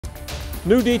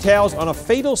New details on a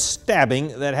fatal stabbing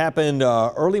that happened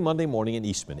early Monday morning in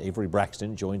Eastman. Avery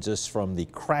Braxton joins us from the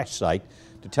crash site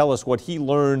to tell us what he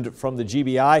learned from the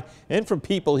GBI and from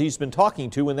people he's been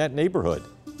talking to in that neighborhood.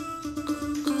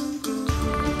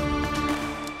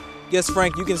 Yes,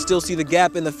 Frank, you can still see the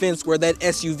gap in the fence where that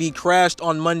SUV crashed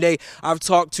on Monday. I've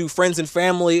talked to friends and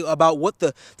family about what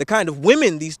the kind of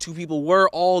women these two people were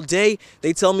all day.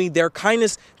 They tell me their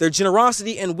kindness, their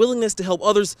generosity, and willingness to help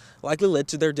others likely led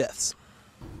to their deaths.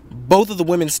 Both of the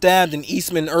women stabbed in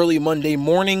Eastman early Monday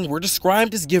morning were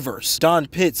described as givers. Dawn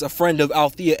Pitts, a friend of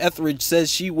Althea Etheridge, says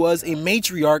she was a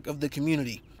matriarch of the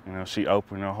community. You know, she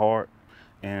opened her heart,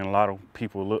 and a lot of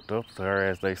people looked up to her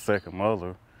as their second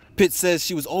mother. Pitts says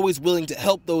she was always willing to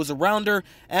help those around her,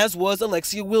 as was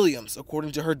Alexia Williams,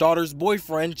 according to her daughter's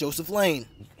boyfriend, Joseph Lane.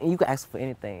 And you can ask her for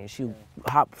anything, and she'll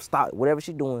stop, whatever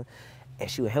she's doing, and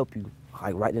she'll help you,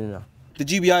 like right then and there. The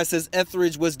GBI says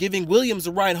Etheridge was giving Williams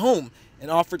a ride home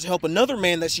and offered to help another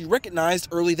man that she recognized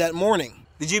early that morning.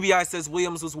 The GBI says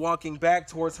Williams was walking back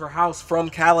towards her house from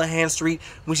Callahan Street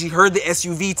when she heard the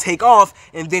SUV take off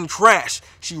and then crash.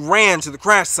 She ran to the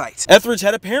crash site. Etheridge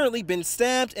had apparently been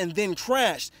stabbed and then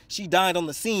crashed. She died on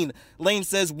the scene. Lane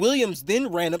says Williams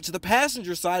then ran up to the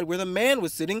passenger side where the man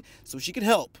was sitting so she could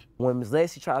help. When Ms.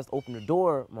 Lacey tries to open the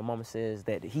door, my mama says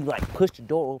that he like pushed the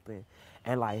door open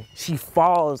and like she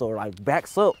falls or like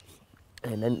backs up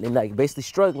and then like basically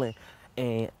struggling.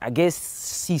 And I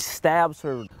guess she stabs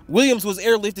her. Williams was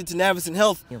airlifted to Navicent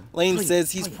Health. Lane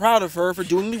says he's proud of her for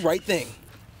doing the right thing.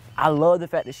 I love the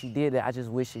fact that she did that. I just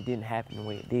wish it didn't happen the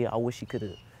way it did. I wish she could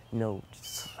have, you know,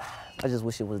 I just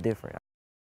wish it was different.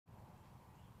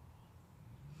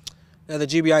 Now, the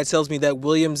GBI tells me that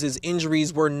Williams'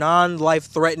 injuries were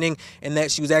non-life-threatening and that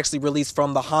she was actually released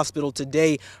from the hospital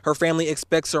today. Her family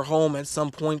expects her home at some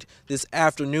point this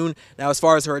afternoon. Now, as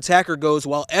far as her attacker goes,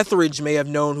 while Etheridge may have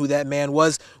known who that man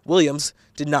was, Williams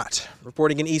did not.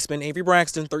 Reporting in Eastman, Avery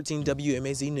Braxton, 13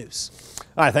 WMAZ News.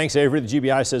 All right, thanks, Avery. The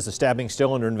GBI says the stabbing is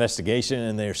still under investigation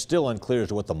and they're still unclear as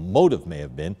to what the motive may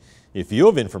have been. If you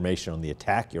have information on the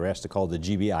attack, you're asked to call the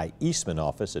GBI Eastman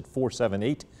office at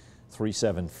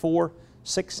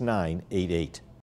 478-374-6988.